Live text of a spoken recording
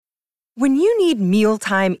When you need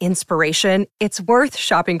mealtime inspiration, it's worth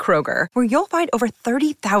shopping Kroger, where you'll find over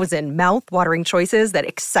 30,000 mouth-watering choices that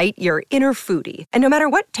excite your inner foodie. And no matter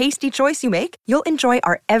what tasty choice you make, you'll enjoy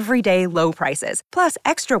our everyday low prices, plus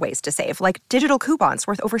extra ways to save, like digital coupons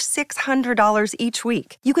worth over $600 each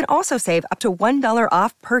week. You can also save up to $1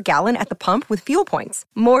 off per gallon at the pump with fuel points.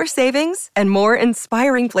 More savings and more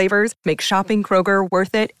inspiring flavors make shopping Kroger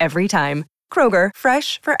worth it every time. Kroger,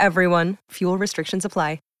 fresh for everyone. Fuel restrictions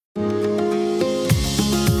apply.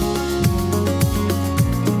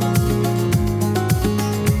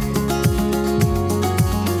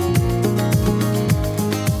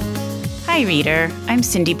 Hi, reader. I'm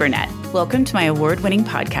Cindy Burnett. Welcome to my award-winning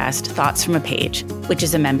podcast, Thoughts from a Page, which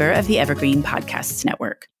is a member of the Evergreen Podcasts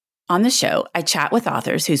Network. On the show, I chat with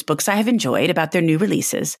authors whose books I have enjoyed about their new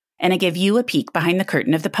releases, and I give you a peek behind the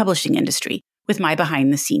curtain of the publishing industry with my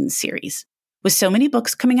Behind the Scenes series. With so many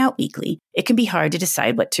books coming out weekly, it can be hard to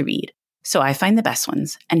decide what to read, so I find the best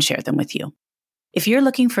ones and share them with you. If you're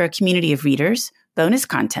looking for a community of readers, bonus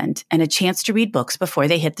content, and a chance to read books before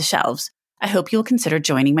they hit the shelves, I hope you'll consider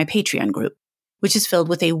joining my Patreon group, which is filled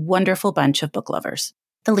with a wonderful bunch of book lovers.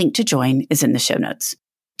 The link to join is in the show notes.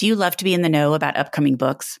 Do you love to be in the know about upcoming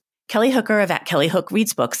books? Kelly Hooker of At Kelly Hook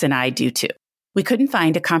Reads Books and I do too. We couldn't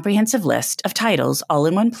find a comprehensive list of titles all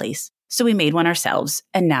in one place, so we made one ourselves,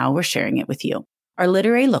 and now we're sharing it with you. Our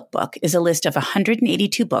literary lookbook is a list of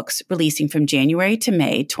 182 books releasing from January to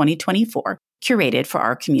May 2024, curated for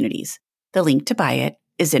our communities. The link to buy it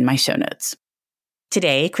is in my show notes.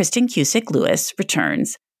 Today, Kristyn Kusek Lewis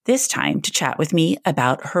returns, this time to chat with me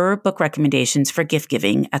about her book recommendations for gift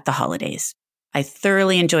giving at the holidays. I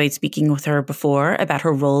thoroughly enjoyed speaking with her before about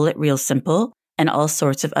her role at Real Simple and all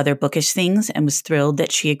sorts of other bookish things, and was thrilled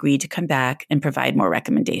that she agreed to come back and provide more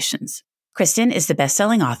recommendations. Kristyn is the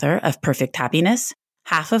best-selling author of Perfect Happiness,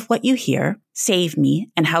 Half of What You Hear, Save Me,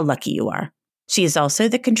 and How Lucky You Are. She is also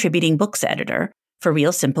the contributing books editor for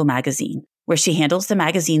Real Simple magazine, where she handles the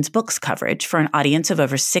magazine's books coverage for an audience of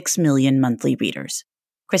over 6 million monthly readers.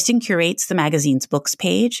 Kristyn curates the magazine's books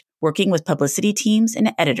page, working with publicity teams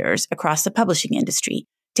and editors across the publishing industry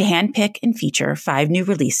to handpick and feature 5 new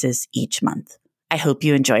releases each month. I hope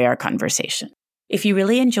you enjoy our conversation. If you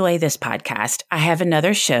really enjoy this podcast, I have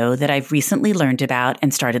another show that I've recently learned about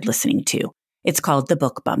and started listening to. It's called The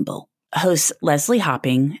Book Bumble. Hosts Leslie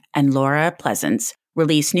Hopping and Laura Pleasance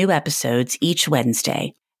release new episodes each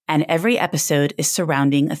Wednesday, and every episode is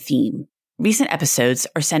surrounding a theme. Recent episodes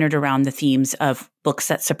are centered around the themes of books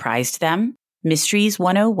that surprised them, Mysteries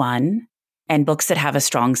 101, and books that have a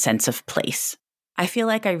strong sense of place. I feel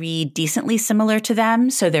like I read decently similar to them,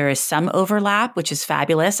 so there is some overlap, which is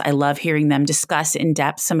fabulous. I love hearing them discuss in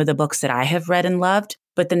depth some of the books that I have read and loved,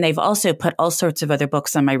 but then they've also put all sorts of other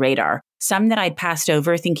books on my radar, some that I'd passed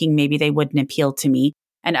over thinking maybe they wouldn't appeal to me,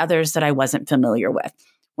 and others that I wasn't familiar with.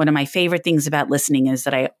 One of my favorite things about listening is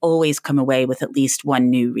that I always come away with at least one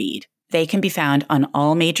new read. They can be found on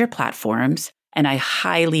all major platforms, and I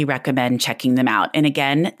highly recommend checking them out. And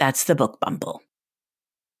again, that's The Book Bumble.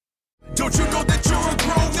 Don't you know that you're a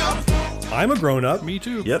grown-up? I'm a grown-up. Me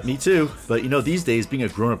too. Yep, me too. But these days, being a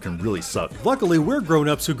grown-up can really suck. Luckily, we're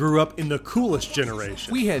grown-ups who grew up in the coolest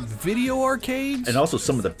generation. We had video arcades. And also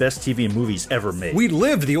some of the best TV and movies ever made. We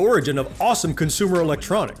lived the origin of awesome consumer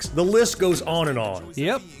electronics. The list goes on and on.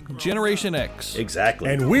 Yep, Generation X.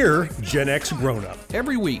 Exactly. And we're Gen X grown-up.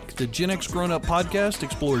 Every week, the Gen X Grown Up podcast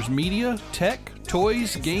explores media, tech,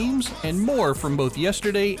 toys, games, and more from both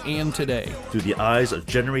yesterday and today. Through the eyes of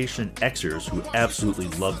Generation Xers who absolutely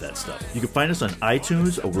love that stuff. You can find us on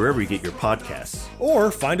iTunes or wherever you get your podcasts.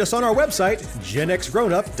 Or find us on our website,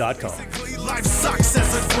 genxgrownup.com. Life sucks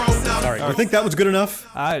as a grown-up. All right, you think that was good enough?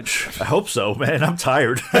 I hope so, man. I'm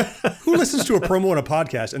tired. Who listens to a promo on a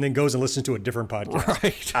podcast and then goes and listens to a different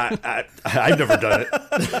podcast? Right. I've never done it.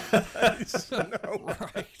 No.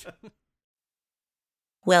 Right.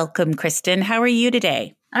 Welcome, Kristyn. How are you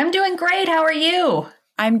today? I'm doing great. How are you?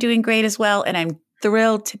 I'm doing great as well, and I'm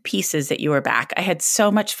thrilled to pieces that you are back. I had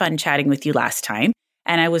so much fun chatting with you last time,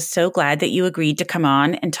 and I was so glad that you agreed to come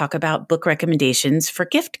on and talk about book recommendations for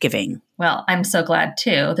gift giving. Well, I'm so glad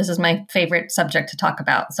too. This is my favorite subject to talk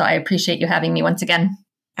about, so I appreciate you having me once again.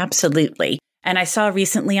 Absolutely. And I saw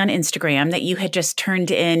recently on Instagram that you had just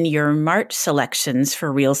turned in your March selections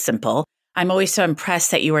for Real Simple. I'm always so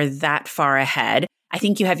impressed that you are that far ahead. I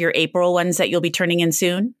think you have your April ones that you'll be turning in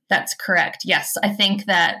soon. That's correct. Yes. I think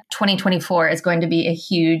that 2024 is going to be a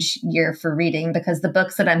huge year for reading because the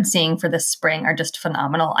books that I'm seeing for this spring are just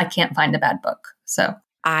phenomenal. I can't find a bad book. So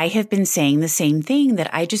I have been saying the same thing,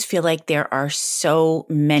 that I just feel like there are so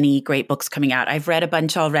many great books coming out. I've read a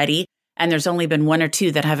bunch already, And there's only been one or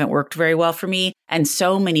two that haven't worked very well for me, and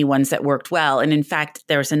so many ones that worked well. And in fact,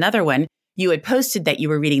 there was another one. You had posted that you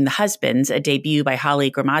were reading The Husbands, a debut by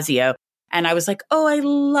Holly Gramazio. And I was like, oh, I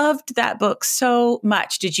loved that book so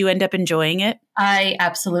much. Did you end up enjoying it? I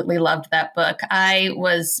absolutely loved that book. I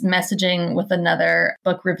was messaging with another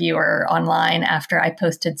book reviewer online after I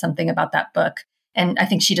posted something about that book. And I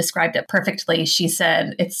think she described it perfectly. She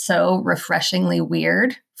said, it's so refreshingly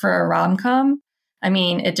weird for a rom-com. I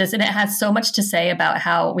mean, and it has so much to say about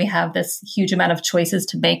how we have this huge amount of choices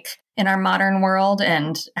to make in our modern world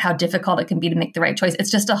and how difficult it can be to make the right choice.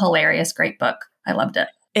 It's just a hilarious, great book. I loved it.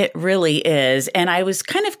 It really is. And I was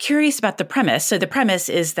kind of curious about the premise. So the premise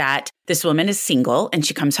is that this woman is single and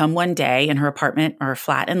she comes home one day in her apartment or her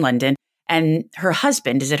flat in London, and her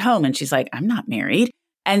husband is at home and she's like, I'm not married.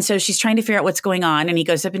 And so she's trying to figure out what's going on. And he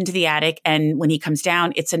goes up into the attic. And when he comes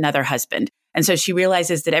down, it's another husband. And so she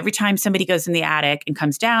realizes that every time somebody goes in the attic and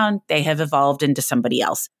comes down, they have evolved into somebody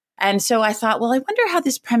else. And so I thought, well, I wonder how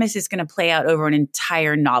this premise is going to play out over an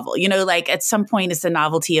entire novel. You know, like at some point, it's the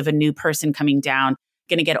novelty of a new person coming down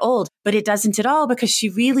going to get old, but it doesn't at all because she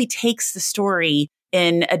really takes the story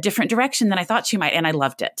in a different direction than I thought she might. And I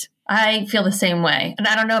loved it. I feel the same way. And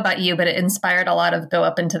I don't know about you, but it inspired a lot of go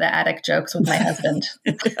up into the attic jokes with my husband.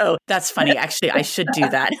 Oh, that's funny. Actually, I should do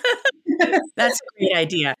that. That's a great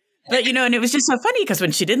idea. But, you know, and it was just so funny because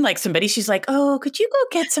when she didn't like somebody, she's like, oh, could you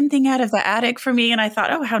go get something out of the attic for me? And I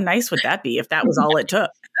thought, oh, how nice would that be if that was all it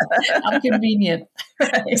took? How convenient.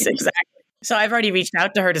 Right. Yes, exactly. So I've already reached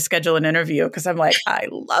out to her to schedule an interview because I'm like, I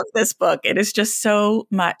love this book. It is just so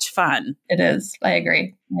much fun. It is. I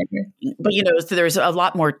agree. But, you know, so there's a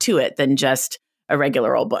lot more to it than just a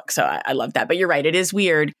regular old book. So I love that. But you're right. It is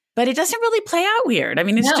weird, but it doesn't really play out weird. I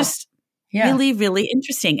mean, it's just really, really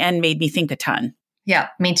interesting and made me think a ton. Yeah,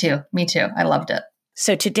 me too. Me too. I loved it.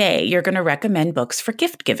 So today you're going to recommend books for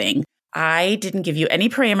gift giving. I didn't give you any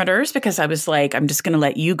parameters because I was like, I'm just going to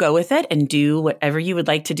let you go with it and do whatever you would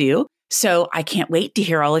like to do. So I can't wait to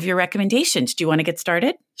hear all of your recommendations. Do you want to get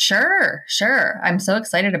started? Sure. I'm so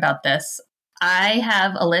excited about this. I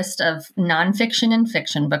have a list of nonfiction and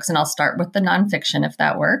fiction books, and I'll start with the nonfiction if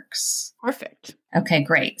that works. Perfect. Okay,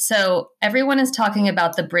 great. So everyone is talking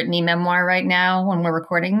about the Britney memoir right now when we're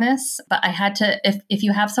recording this, but I had to, if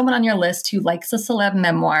you have someone on your list who likes a celeb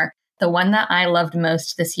memoir, the one that I loved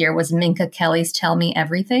most this year was Minka Kelly's Tell Me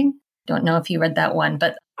Everything. Don't know if you read that one,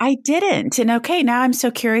 but I didn't. And okay, now I'm so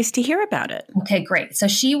curious to hear about it. Okay, great. So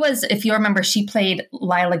she was, if you remember, she played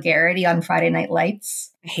Lila Garrity on Friday Night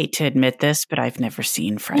Lights. I hate to admit this, but I've never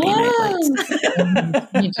seen Friday Night Lights.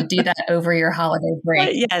 You need to do that over your holiday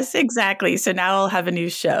break. Yes, exactly. So now I'll have a new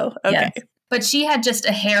show. Okay. Yes. But she had just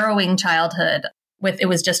a harrowing childhood. It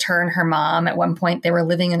was just her and her mom. At one point, they were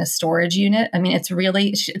living in a storage unit. I mean, it's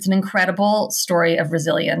an incredible story of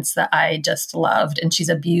resilience that I just loved. And she's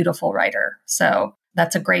a beautiful writer. So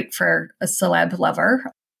that's a great for a celeb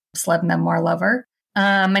memoir lover.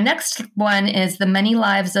 My next one is The Many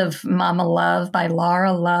Lives of Mama Love by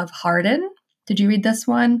Laura Love Hardin. Did you read this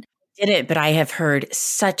one? Did it, but I have heard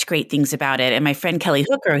such great things about it. And my friend Kelly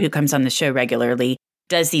Hooker, who comes on the show regularly,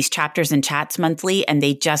 does these chapters and chats monthly, and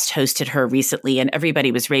they just hosted her recently, and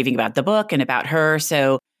everybody was raving about the book and about her.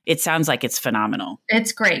 So it sounds like it's phenomenal.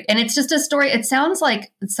 It's great. And it's just a story. It sounds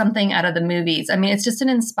like something out of the movies. I mean, it's just an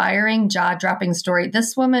inspiring, jaw-dropping story.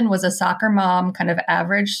 This woman was a soccer mom, kind of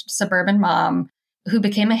average suburban mom, who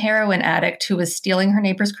became a heroin addict who was stealing her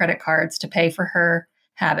neighbor's credit cards to pay for her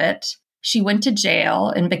habit. She went to jail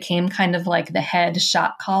and became kind of like the head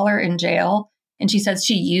shot caller in jail. And she says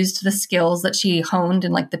she used the skills that she honed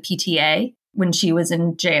in like the PTA when she was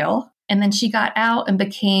in jail. And then she got out and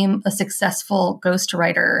became a successful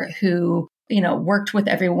ghostwriter who, worked with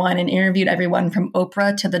everyone and interviewed everyone from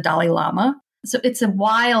Oprah to the Dalai Lama. So it's a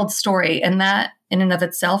wild story. And that in and of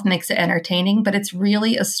itself makes it entertaining. But it's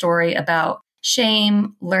really a story about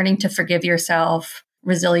shame, learning to forgive yourself,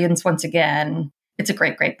 resilience once again. It's a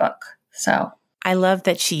great, great book. So I love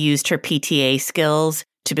that she used her PTA skills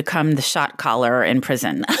to become the shot caller in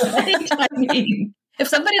prison. I mean, if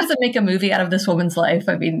somebody doesn't make a movie out of this woman's life,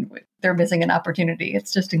 I mean, they're missing an opportunity.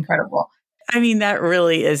 It's just incredible. I mean, that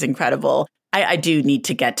really is incredible. I do need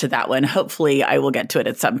to get to that one. Hopefully, I will get to it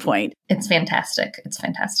at some point. It's fantastic. It's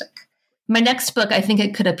fantastic. My next book, I think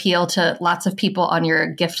it could appeal to lots of people on your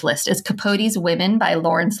gift list, is Capote's Women by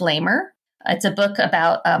Lawrence Lamer. It's a book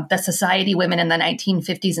about the society women in the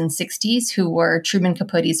 1950s and 60s who were Truman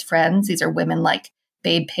Capote's friends. These are women like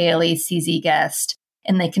Babe Paley, CZ Guest,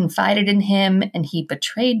 and they confided in him and he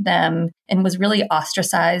betrayed them and was really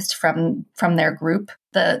ostracized from their group.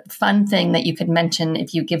 The fun thing that you could mention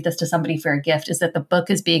if you give this to somebody for a gift is that the book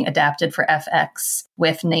is being adapted for FX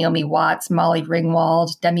with Naomi Watts, Molly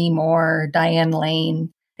Ringwald, Demi Moore, Diane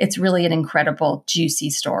Lane. It's really an incredible, juicy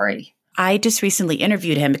story. I just recently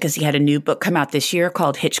interviewed him because he had a new book come out this year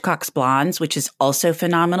called Hitchcock's Blondes, which is also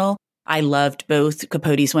phenomenal. I loved both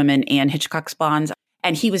Capote's Women and Hitchcock's Blondes.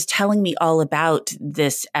 And he was telling me all about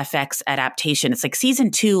this FX adaptation. It's like season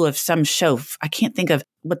 2 of some show. I can't think of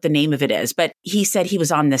what the name of it is, but he said he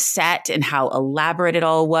was on the set and how elaborate it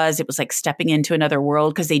all was. It was like stepping into another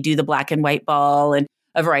world because they do the black and white ball and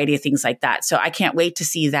a variety of things like that. So I can't wait to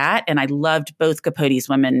see that. And I loved both Capote's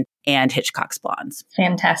Women and Hitchcock's Blondes.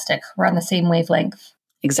 Fantastic. We're on the same wavelength.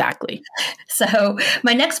 Exactly. So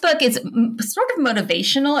my next book is sort of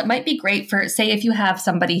motivational. It might be great for, say, if you have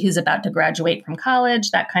somebody who's about to graduate from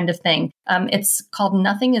college, that kind of thing. It's called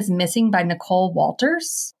Nothing is Missing by Nicole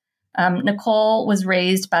Walters. Nicole was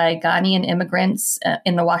raised by Ghanaian immigrants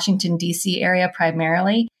in the Washington, D.C. area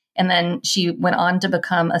primarily. And then she went on to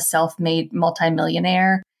become a self-made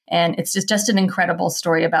multimillionaire. And it's just an incredible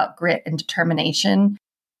story about grit and determination.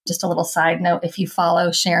 Just a little side note, if you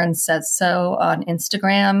follow Sharon Says So on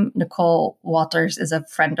Instagram, Nicole Walters is a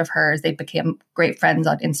friend of hers. They became great friends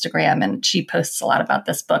on Instagram, and she posts a lot about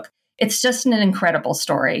this book. It's just an incredible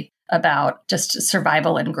story about just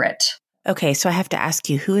survival and grit. Okay, so I have to ask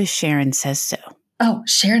you, who is Sharon Says So? Oh,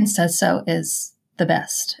 Sharon Says So is the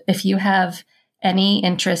best. If you have any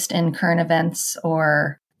interest in current events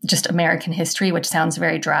or just American history, which sounds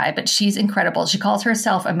very dry, but she's incredible. She calls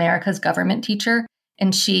herself America's government teacher.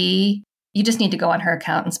 And you just need to go on her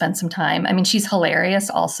account and spend some time. I mean, she's hilarious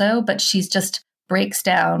also, but she's just breaks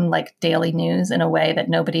down like daily news in a way that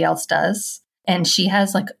nobody else does. And she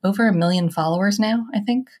has like over 1 million followers now, I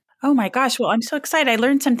think. Oh my gosh. Well, I'm so excited. I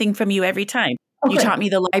learned something from you every time. You taught me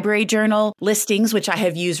the library journal listings, which I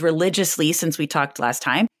have used religiously since we talked last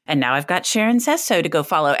time. And now I've got Sharon Says So to go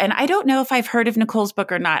follow. And I don't know if I've heard of Nicole's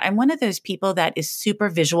book or not. I'm one of those people that is super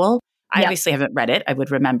visual. I obviously haven't read it. I would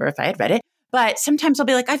remember if I had read it. But sometimes I'll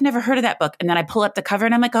be like, I've never heard of that book. And then I pull up the cover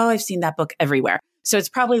and I'm like, oh, I've seen that book everywhere. So it's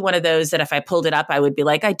probably one of those that if I pulled it up, I would be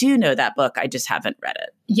like, I do know that book. I just haven't read it.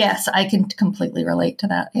 Yes, I can completely relate to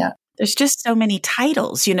that. Yeah. There's just so many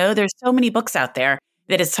titles, there's so many books out there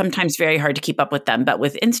that it's sometimes very hard to keep up with them. But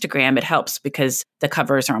with Instagram, it helps because the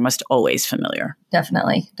covers are almost always familiar.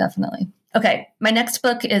 Definitely. Okay, my next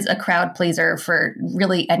book is a crowd pleaser for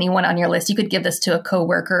really anyone on your list. You could give this to a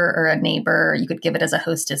coworker or a neighbor. You could give it as a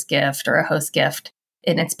hostess gift or a host gift.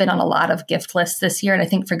 And it's been on a lot of gift lists this year, and I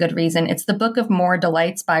think for good reason. It's the Book of More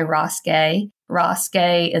Delights by Ross Gay. Ross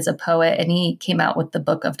Gay is a poet, and he came out with the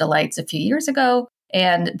Book of Delights a few years ago.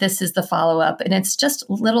 And this is the follow-up. And it's just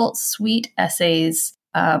little sweet essays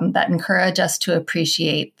that encourage us to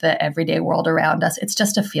appreciate the everyday world around us. It's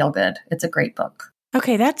just a feel-good. It's a great book.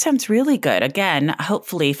 Okay, that sounds really good. Again,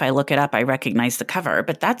 hopefully if I look it up, I recognize the cover,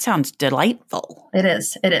 but that sounds delightful. It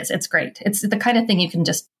is. It's great. It's the kind of thing you can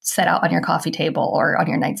just set out on your coffee table or on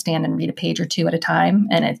your nightstand and read a page or two at a time,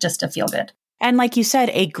 and it's just a feel good. And like you said,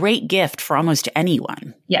 a great gift for almost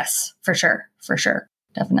anyone. Yes, for sure.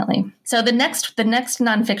 Definitely. So the next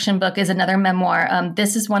nonfiction book is another memoir.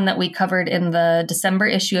 This is one that we covered in the December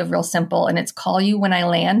issue of Real Simple, and it's Call You When I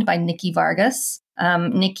Land by Nikki Vargas.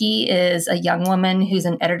 Nikki is a young woman who's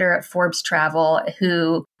an editor at Forbes Travel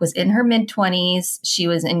who was in her mid-20s. She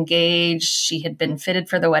was engaged. She had been fitted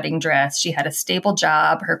for the wedding dress. She had a stable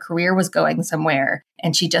job. Her career was going somewhere.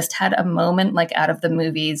 And she just had a moment like out of the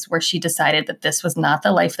movies where she decided that this was not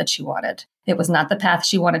the life that she wanted. It was not the path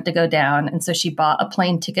she wanted to go down. And so she bought a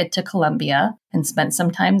plane ticket to Colombia and spent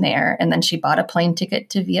some time there. And then she bought a plane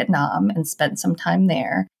ticket to Vietnam and spent some time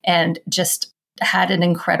there and just had an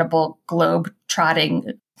incredible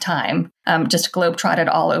globe-trotting time, just globe-trotted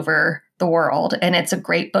all over the world. And it's a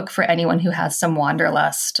great book for anyone who has some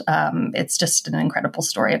wanderlust. It's just an incredible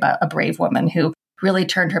story about a brave woman who really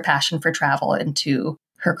turned her passion for travel into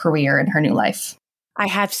her career and her new life. I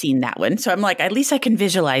have seen that one. So I'm like, at least I can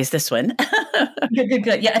visualize this one.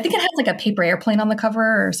 Good. Yeah, I think it has like a paper airplane on the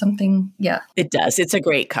cover or something. Yeah. It does. It's a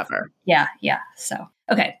great cover. Yeah. So,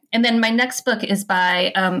 okay. And then my next book is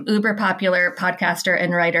by uber popular podcaster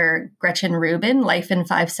and writer Gretchen Rubin. Life in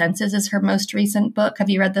 5 Senses is her most recent book. Have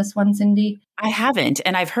you read this one, Cindy? I haven't.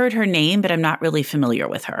 And I've heard her name, but I'm not really familiar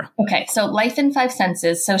with her. Okay. So Life in 5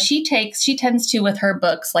 Senses. So she tends to, with her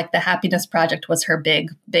books, like The Happiness Project was her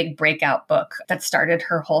big breakout book that started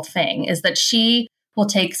her whole thing, is that she will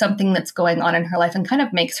take something that's going on in her life and kind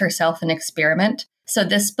of makes herself an experiment. So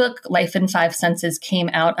this book, Life in Five Senses, came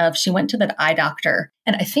out of, she went to the eye doctor.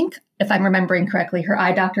 And I think, if I'm remembering correctly, her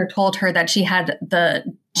eye doctor told her that she had the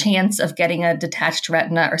chance of getting a detached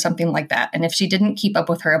retina or something like that. And if she didn't keep up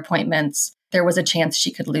with her appointments, there was a chance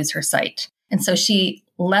she could lose her sight. And so she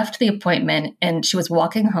left the appointment and she was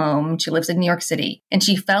walking home. She lives in New York City. And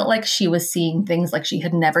she felt like she was seeing things like she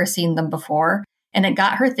had never seen them before. And it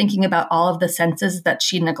got her thinking about all of the senses that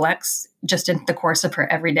she neglects just in the course of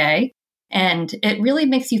her everyday. And it really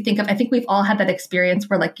makes you think of, I think we've all had that experience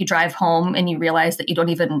where like you drive home and you realize that you don't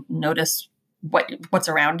even notice what's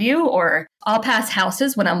around you. Or I'll pass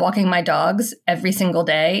houses when I'm walking my dogs every single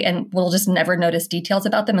day and we'll just never notice details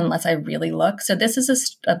about them unless I really look. So this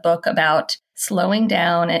is a book about slowing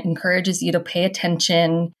down. It encourages you to pay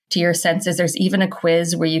attention to your senses. There's even a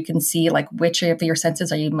quiz where you can see like which of your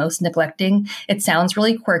senses are you most neglecting. It sounds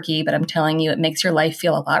really quirky, but I'm telling you, it makes your life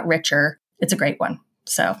feel a lot richer. It's a great one.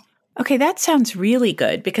 So. Okay, that sounds really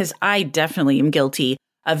good because I definitely am guilty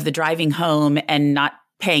of the driving home and not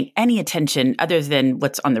paying any attention other than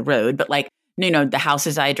what's on the road, but like, the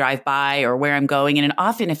houses I drive by or where I'm going. And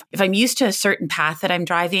often if I'm used to a certain path that I'm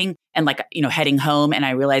driving and like, heading home and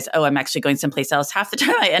I realize, oh, I'm actually going someplace else, half the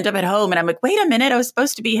time I end up at home and I'm like, wait a minute, I was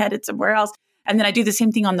supposed to be headed somewhere else. And then I do the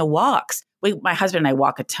same thing on the walks. My husband and I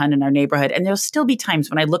walk a ton in our neighborhood and there'll still be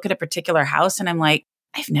times when I look at a particular house and I'm like,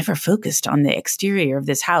 I've never focused on the exterior of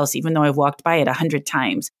this house, even though I've walked by it 100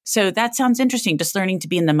 times. So that sounds interesting, just learning to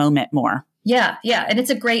be in the moment more. Yeah. And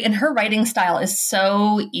and her writing style is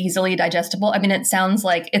so easily digestible. I mean, it sounds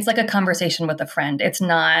like it's like a conversation with a friend. It's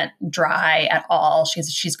not dry at all.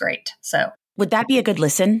 She's great. So would that be a good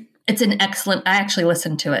listen? It's an excellent, I actually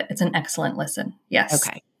listened to it. It's an excellent listen. Yes.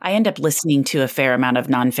 Okay. I end up listening to a fair amount of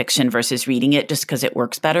nonfiction versus reading it just because it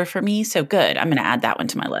works better for me. So good. I'm going to add that one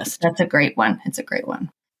to my list. That's a great one. It's a great one.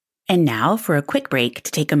 And now for a quick break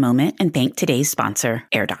to take a moment and thank today's sponsor,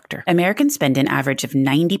 Air Doctor. Americans spend an average of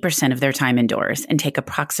 90% of their time indoors and take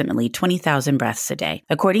approximately 20,000 breaths a day.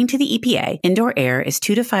 According to the EPA, indoor air is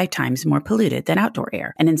 2 to 5 times more polluted than outdoor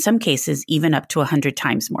air, and in some cases, even up to 100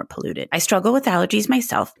 times more polluted. I struggle with allergies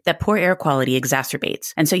myself that poor air quality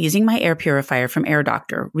exacerbates, and so using my air purifier from Air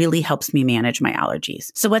Doctor really helps me manage my allergies.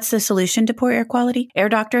 So what's the solution to poor air quality? Air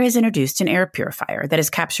Doctor has introduced an air purifier that has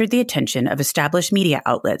captured the attention of established media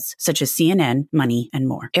outlets such as CNN, Money, and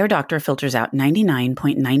more. Air Doctor filters out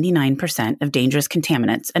 99.99% of dangerous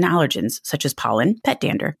contaminants and allergens such as pollen, pet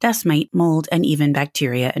dander, dust mite, mold, and even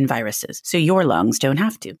bacteria and viruses, so your lungs don't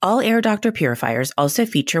have to. All Air Doctor purifiers also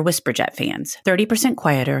feature WhisperJet fans, 30%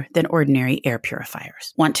 quieter than ordinary air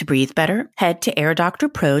purifiers. Want to breathe better? Head to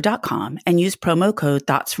airdoctorpro.com and use promo code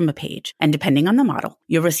THOUGHTSFROM-A-PAGE, and depending on the model,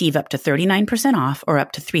 you'll receive up to 39% off or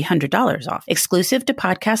up to $300 off. Exclusive to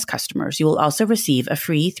podcast customers, you will also receive a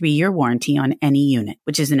free 3-year warranty on any unit,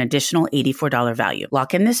 which is an additional $84 value.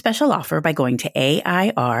 Lock in this special offer by going to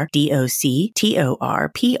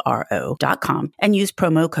airdoctorpro.com and use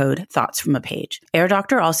promo code THOUGHTSFROM-A-PAGE. Air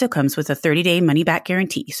Doctor also comes with a 30-day money-back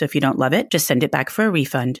guarantee, so if you don't love it, just send it back for a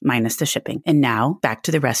refund minus the shipping. And now, back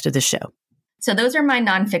to the rest of the show. So those are my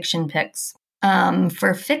nonfiction picks.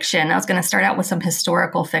 For fiction, I was going to start out with some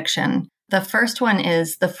historical fiction. The first one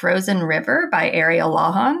is The Frozen River by Ariel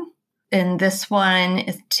Lawhon. And this one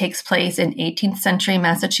takes place in 18th century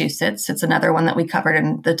Massachusetts. It's another one that we covered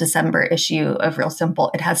in the December issue of Real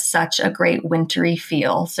Simple. It has such a great wintry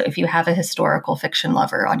feel. So if you have a historical fiction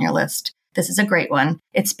lover on your list, this is a great one.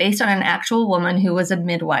 It's based on an actual woman who was a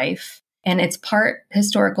midwife. And it's part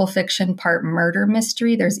historical fiction, part murder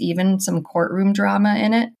mystery. There's even some courtroom drama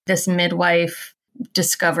in it. This midwife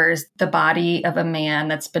discovers the body of a man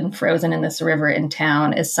that's been frozen in this river in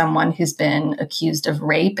town is someone who's been accused of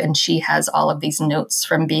rape. And she has all of these notes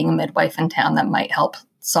from being a midwife in town that might help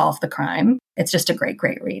solve the crime. It's just a great,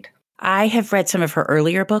 great read. I have read some of her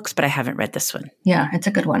earlier books, but I haven't read this one. Yeah, it's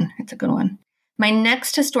a good one. It's a good one. My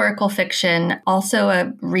next historical fiction, also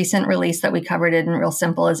a recent release that we covered in Real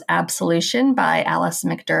Simple, is Absolution by Alice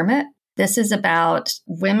McDermott. This is about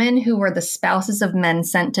women who were the spouses of men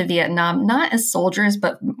sent to Vietnam, not as soldiers,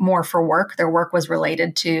 but more for work. Their work was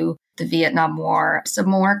related to the Vietnam War, so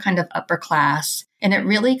more kind of upper class. And it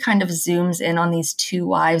really kind of zooms in on these two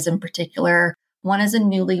wives in particular. One is a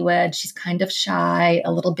newlywed. She's kind of shy,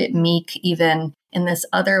 a little bit meek even. And this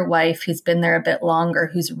other wife who's been there a bit longer,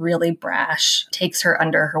 who's really brash, takes her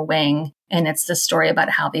under her wing. And it's the story about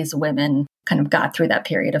how these women kind of got through that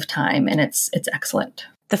period of time. And it's excellent.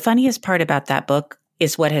 The funniest part about that book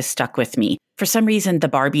is what has stuck with me. For some reason, the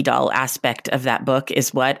Barbie doll aspect of that book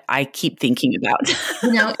is what I keep thinking about.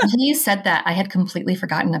 You said that. I had completely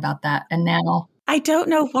forgotten about that. And now I don't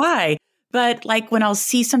know why, But like when I'll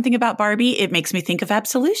see something about Barbie, it makes me think of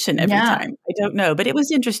Absolution every time. I don't know, but it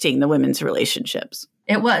was interesting, the women's relationships.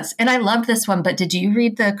 It was. And I loved this one. But did you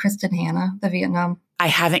read the Kristyn Hanna, the Vietnam? I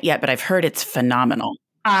haven't yet, but I've heard it's phenomenal.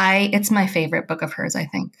 It's my favorite book of hers, I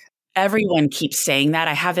think. Everyone keeps saying that.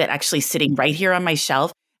 I have it actually sitting right here on my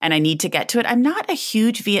shelf and I need to get to it. I'm not a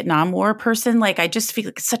huge Vietnam War person. Like I just feel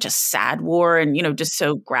like it's such a sad war and, just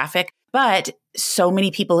so graphic. But so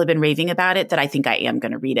many people have been raving about it that I think I am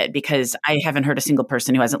going to read it because I haven't heard a single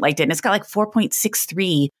person who hasn't liked it. And it's got like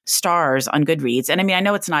 4.63 stars on Goodreads. And I mean, I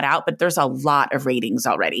know it's not out, but there's a lot of ratings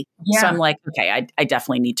already. Yeah. So I'm like, okay, I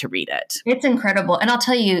definitely need to read it. It's incredible. And I'll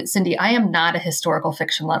tell you, Cindy, I am not a historical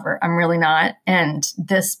fiction lover. I'm really not. And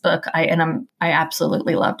this book, I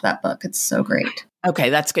absolutely loved that book. It's so great. Okay,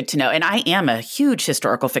 that's good to know. And I am a huge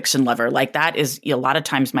historical fiction lover. Like that is a lot of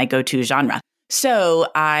times my go-to genre. So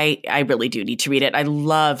I really do need to read it. I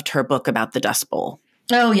loved her book about the Dust Bowl.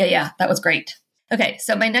 Oh, yeah. That was great. Okay,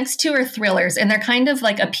 so my next two are thrillers, and they're kind of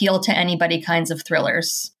like appeal to anybody kinds of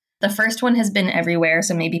thrillers. The first one has been everywhere,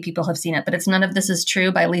 so maybe people have seen it, but it's None of This Is True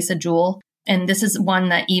by Lisa Jewell. And this is one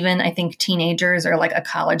that even I think teenagers or like a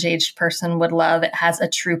college-aged person would love. It has a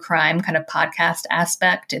true crime kind of podcast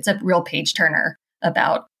aspect. It's a real page turner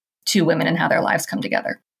about two women and how their lives come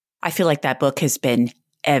together. I feel like that book has been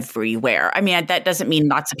everywhere. I mean, that doesn't mean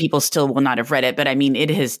lots of people still will not have read it, but I mean,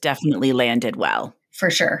 it has definitely landed well.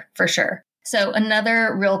 For sure. So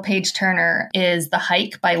another real page turner is The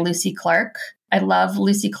Hike by Lucy Clark. I love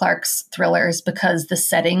Lucy Clark's thrillers because the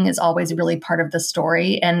setting is always really part of the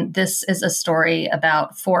story. And this is a story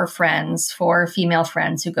about four female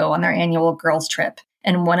friends who go on their annual girls' trip.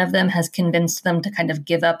 And one of them has convinced them to kind of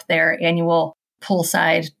give up their annual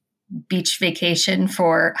poolside beach vacation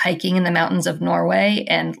for hiking in the mountains of Norway.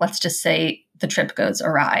 And let's just say the trip goes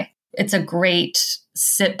awry. It's a great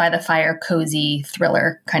sit by the fire, cozy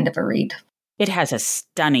thriller kind of a read. It has a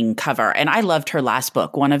stunning cover. And I loved her last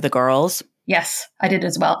book, One of the Girls. Yes, I did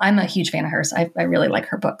as well. I'm a huge fan of hers. I really like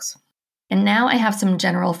her books. And now I have some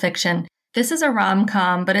general fiction. This is a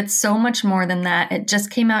rom-com, but it's so much more than that. It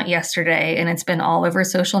just came out yesterday and it's been all over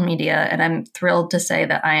social media. And I'm thrilled to say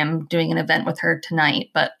that I am doing an event with her tonight.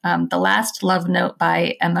 But The Last Love Note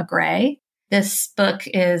by Emma Gray. This book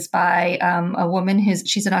is by a woman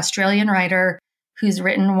she's an Australian writer who's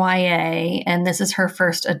written YA. And this is her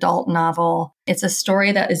first adult novel. It's a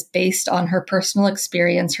story that is based on her personal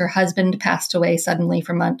experience. Her husband passed away suddenly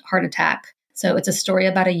from a heart attack. So it's a story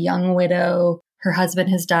about a young widow. Her husband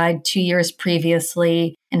has died 2 years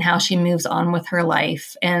previously and how she moves on with her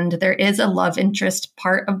life. And there is a love interest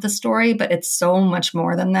part of the story, but it's so much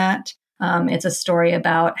more than that. It's a story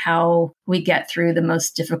about how we get through the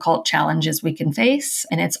most difficult challenges we can face.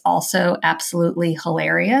 And it's also absolutely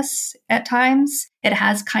hilarious at times. It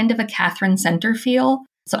has kind of a Catherine Center feel.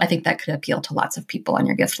 So I think that could appeal to lots of people on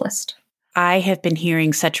your gift list. I have been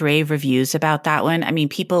hearing such rave reviews about that one. I mean,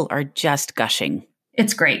 people are just gushing.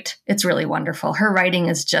 It's great. It's really wonderful. Her writing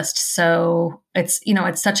is just so, it's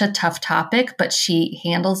such a tough topic, but she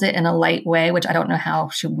handles it in a light way, which I don't know how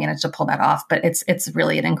she managed to pull that off, but it's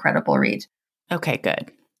really an incredible read. Okay, good.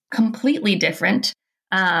 Completely different.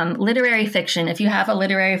 Literary fiction. If you have a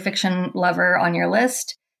literary fiction lover on your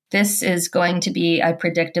list, this is going to be, I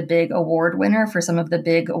predict, a big award winner for some of the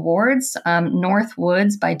big awards. North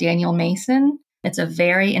Woods by Daniel Mason. It's a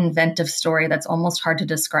very inventive story that's almost hard to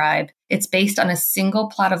describe. It's based on a single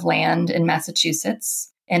plot of land in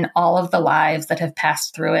Massachusetts and all of the lives that have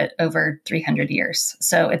passed through it over 300 years.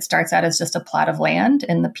 So it starts out as just a plot of land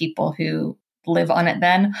and the people who live on it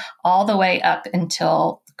then, all the way up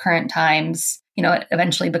until current times. It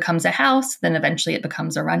eventually becomes a house, then eventually it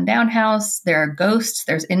becomes a rundown house. There are ghosts,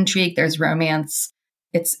 there's intrigue, there's romance.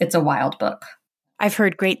 It's a wild book. I've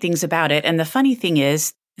heard great things about it. And the funny thing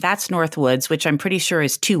is, that's Northwoods, which I'm pretty sure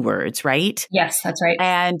is 2 words, right? Yes, that's right.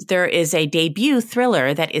 And there is a debut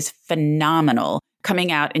thriller that is phenomenal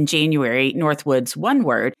coming out in January, Northwoods, 1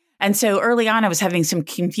 word. And so early on, I was having some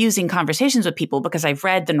confusing conversations with people because I've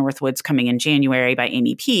read The Northwoods coming in January by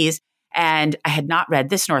Amy Pease, and I had not read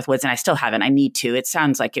this Northwoods, and I still haven't. I need to. It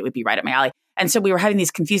sounds like it would be right up my alley. And so we were having these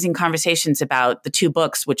confusing conversations about the 2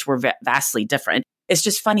 books, which were vastly different. It's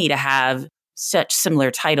just funny to have such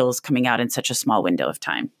similar titles coming out in such a small window of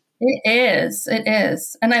time. It is.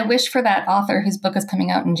 And I wish for that author whose book is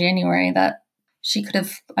coming out in January that she could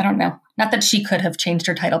have, I don't know, not that she could have changed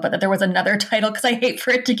her title, but that there was another title because I hate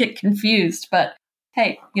for it to get confused. But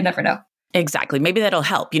hey, you never know. Exactly. Maybe that'll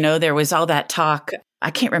help. There was all that talk. I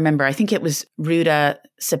can't remember. I think it was Ruta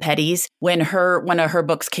Sepetys when one of her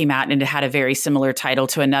books came out and it had a very similar title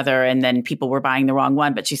to another. And then people were buying the wrong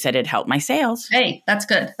one, but she said it helped my sales. Hey, that's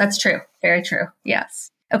good. That's true. Very true. Yes.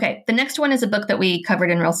 Okay, the next one is a book that we covered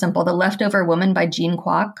in Real Simple, The Leftover Woman by Jean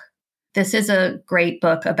Kwok. This is a great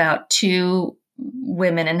book about two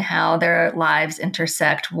women and how their lives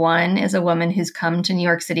intersect. One is a woman who's come to New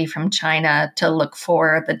York City from China to look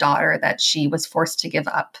for the daughter that she was forced to give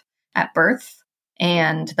up at birth.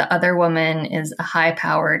 And the other woman is a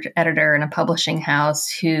high-powered editor in a publishing house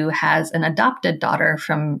who has an adopted daughter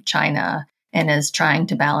from China and is trying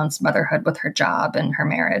to balance motherhood with her job and her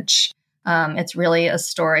marriage. It's really a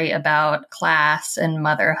story about class and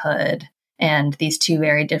motherhood and these two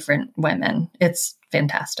very different women. It's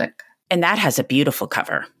fantastic. And that has a beautiful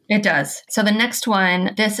cover. It does. So the next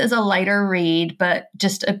one, this is a lighter read, but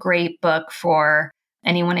just a great book for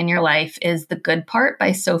anyone in your life, is The Good Part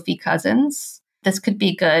by Sophie Cousins. This could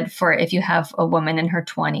be good for if you have a woman in her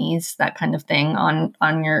 20s, that kind of thing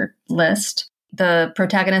on your list. The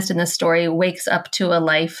protagonist in this story wakes up to a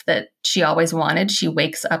life that she always wanted. She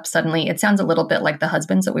wakes up suddenly. It sounds a little bit like The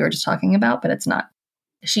Husbands that we were just talking about, but it's not.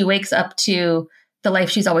 She wakes up to the life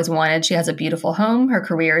she's always wanted. She has a beautiful home. Her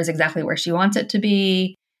career is exactly where she wants it to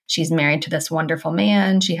be. She's married to this wonderful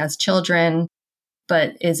man. She has children.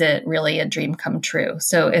 But is it really a dream come true?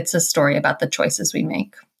 So it's a story about the choices we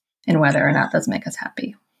make and whether or not those make us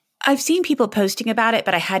happy. I've seen people posting about it,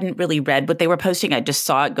 but I hadn't really read what they were posting. I just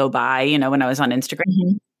saw it go by, when I was on Instagram.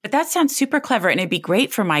 Mm-hmm. But that sounds super clever, and it'd be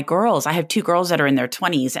great for my girls. I have two girls that are in their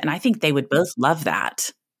 20s, and I think they would both love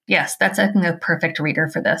that. Yes, that's, I think, a perfect reader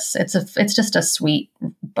for this. It's just a sweet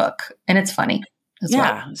book, and it's funny as well.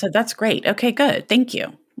 Yeah, so that's great. Okay, good. Thank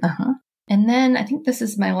you. Uh-huh. And then I think this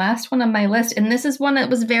is my last one on my list. And this is one that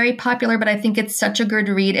was very popular, but I think it's such a good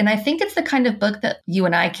read. And I think it's the kind of book that you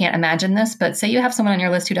and I can't imagine this, but say you have someone on your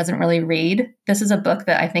list who doesn't really read. This is a book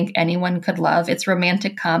that I think anyone could love. It's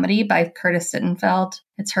Romantic Comedy by Curtis Sittenfeld.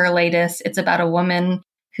 It's her latest. It's about a woman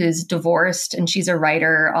who's divorced and she's a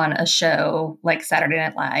writer on a show like Saturday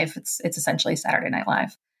Night Live. It's essentially Saturday Night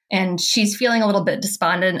Live. And she's feeling a little bit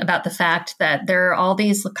despondent about the fact that there are all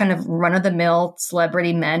these kind of run-of-the-mill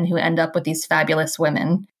celebrity men who end up with these fabulous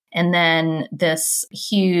women. And then this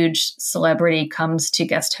huge celebrity comes to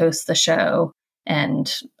guest host the show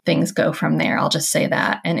and things go from there. I'll just say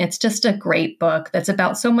that. And it's just a great book that's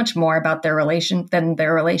about so much more about their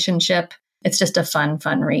relationship. It's just a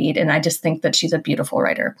fun read. And I just think that she's a beautiful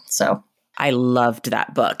writer. So I loved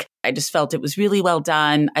that book. I just felt it was really well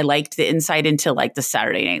done. I liked the insight into like the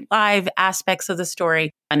Saturday Night Live aspects of the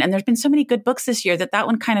story. And there's been so many good books this year that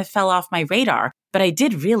one kind of fell off my radar, but I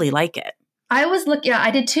did really like it.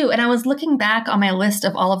 I did too. And I was looking back on my list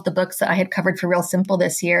of all of the books that I had covered for Real Simple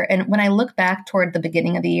this year. And when I look back toward the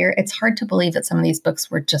beginning of the year, it's hard to believe that some of these books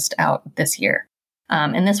were just out this year.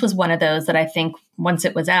 And this was one of those that I think once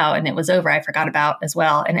it was out and it was over, I forgot about as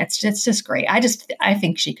well. And it's just great. I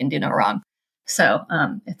think she can do no wrong. So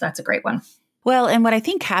that's a great one. Well, and what I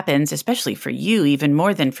think happens, especially for you, even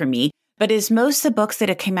more than for me, but is most of the books that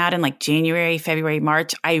have come out in like January, February,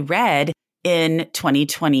 March, I read in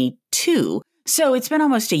 2022. So it's been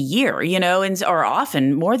almost a year, or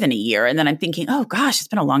often more than a year. And then I'm thinking, oh gosh, it's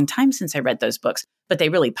been a long time since I read those books. But they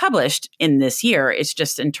really published in this year. It's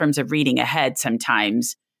just in terms of reading ahead,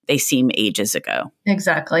 sometimes they seem ages ago.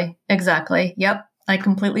 Exactly. Yep. I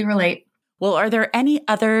completely relate. Well, are there any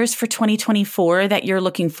others for 2024 that you're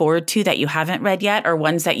looking forward to that you haven't read yet, or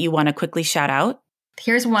ones that you want to quickly shout out?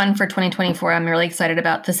 Here's one for 2024 I'm really excited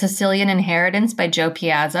about, The Sicilian Inheritance by Joe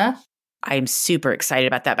Piazza. I'm super excited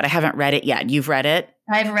about that, but I haven't read it yet. You've read it?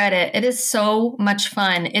 I've read it. It is so much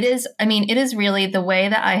fun. It is really, the way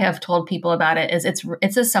that I have told people about it is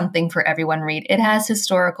it's a something for everyone read. It has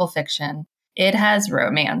historical fiction. It has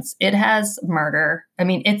romance. It has murder.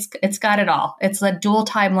 It's got it all. It's a dual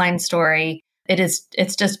timeline story.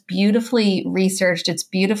 It's just beautifully researched. It's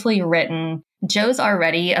beautifully written. Joe's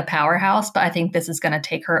already a powerhouse, but I think this is going to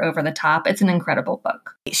take her over the top. It's an incredible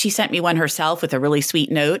book. She sent me one herself with a really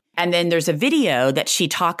sweet note. And then there's a video that she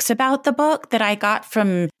talks about the book that I got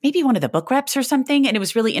from maybe one of the book reps or something. And it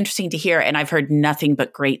was really interesting to hear. And I've heard nothing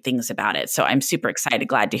but great things about it. So I'm super excited.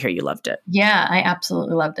 Glad to hear you loved it. Yeah, I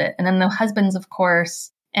absolutely loved it. And then The Husbands, of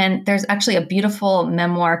course. And there's actually a beautiful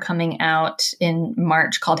memoir coming out in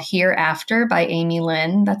March called Hereafter by Amy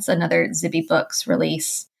Lynn. That's another Zibby Books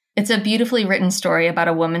release. It's a beautifully written story about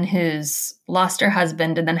a woman who's lost her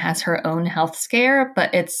husband and then has her own health scare,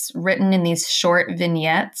 but it's written in these short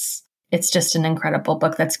vignettes. It's just an incredible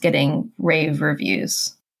book that's getting rave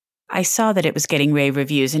reviews. I saw that it was getting rave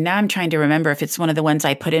reviews, and now I'm trying to remember if it's one of the ones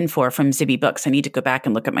I put in from Zibby Books. I need to go back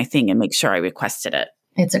and look at my thing and make sure I requested it.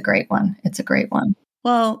 It's a great one.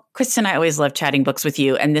 Well, Kristyn, I always love chatting books with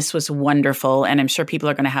you, and this was wonderful, and I'm sure people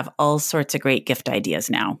are going to have all sorts of great gift ideas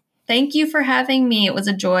now. Thank you for having me. It was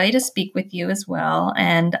a joy to speak with you as well.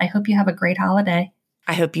 And I hope you have a great holiday.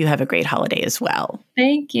 I hope you have a great holiday as well.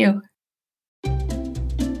 Thank you.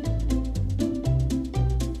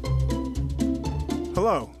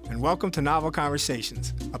 Hello, and welcome to Novel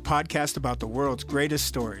Conversations, a podcast about the world's greatest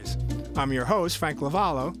stories. I'm your host, Frank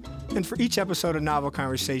Lavallo, and for each episode of Novel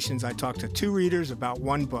Conversations, I talk to two readers about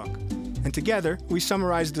one book. And together, we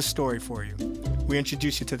summarize the story for you. We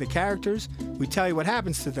introduce you to the characters, we tell you what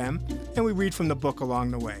happens to them, and we read from the book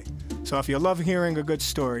along the way. So if you love hearing a good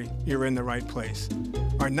story, you're in the right place.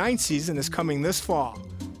 Our 9th season is coming this fall.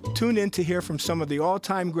 Tune in to hear from some of the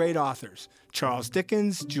all-time great authors, Charles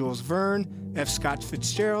Dickens, Jules Verne, F. Scott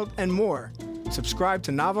Fitzgerald, and more. Subscribe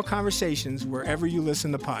to Novel Conversations wherever you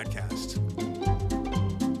listen to podcasts.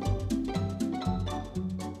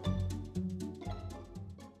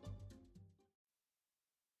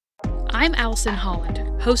 I'm Allison Holland,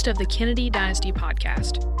 host of the Kennedy Dynasty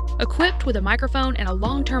podcast. Equipped with a microphone and a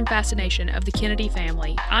long-term fascination of the Kennedy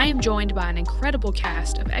family, I am joined by an incredible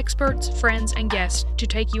cast of experts, friends, and guests to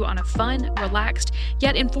take you on a fun, relaxed,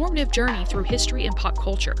 yet informative journey through history and pop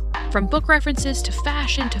culture. From book references to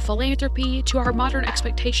fashion to philanthropy to our modern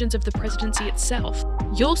expectations of the presidency itself,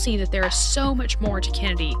 you'll see that there is so much more to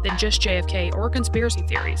Kennedy than just JFK or conspiracy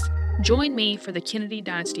theories. Join me for the Kennedy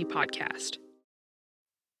Dynasty podcast.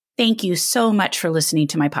 Thank you so much for listening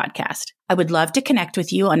to my podcast. I would love to connect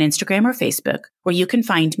with you on Instagram or Facebook, where you can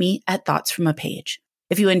find me at Thoughts from a Page.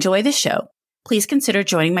 If you enjoy the show, please consider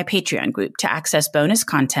joining my Patreon group to access bonus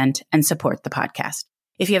content and support the podcast.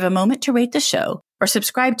 If you have a moment to rate the show or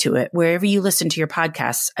subscribe to it wherever you listen to your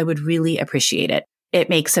podcasts, I would really appreciate it. It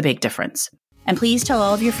makes a big difference. And please tell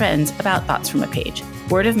all of your friends about Thoughts from a Page.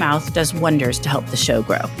 Word of mouth does wonders to help the show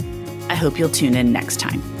grow. I hope you'll tune in next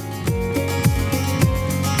time.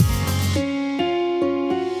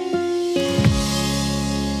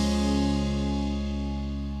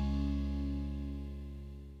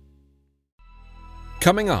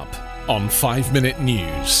 Coming up on 5 Minute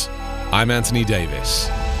News, I'm Anthony Davis.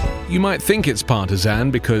 You might think it's partisan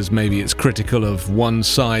because maybe it's critical of one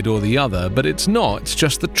side or the other, but it's not, it's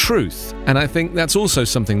just the truth. And I think that's also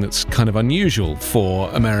something that's kind of unusual for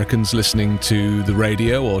Americans listening to the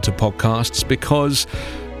radio or to podcasts, because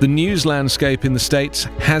the news landscape in the States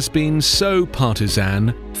has been so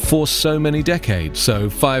partisan for so many decades. So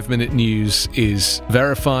 5 Minute News is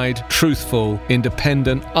verified, truthful,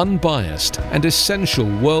 independent, unbiased, and essential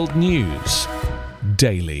world news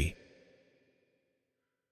daily.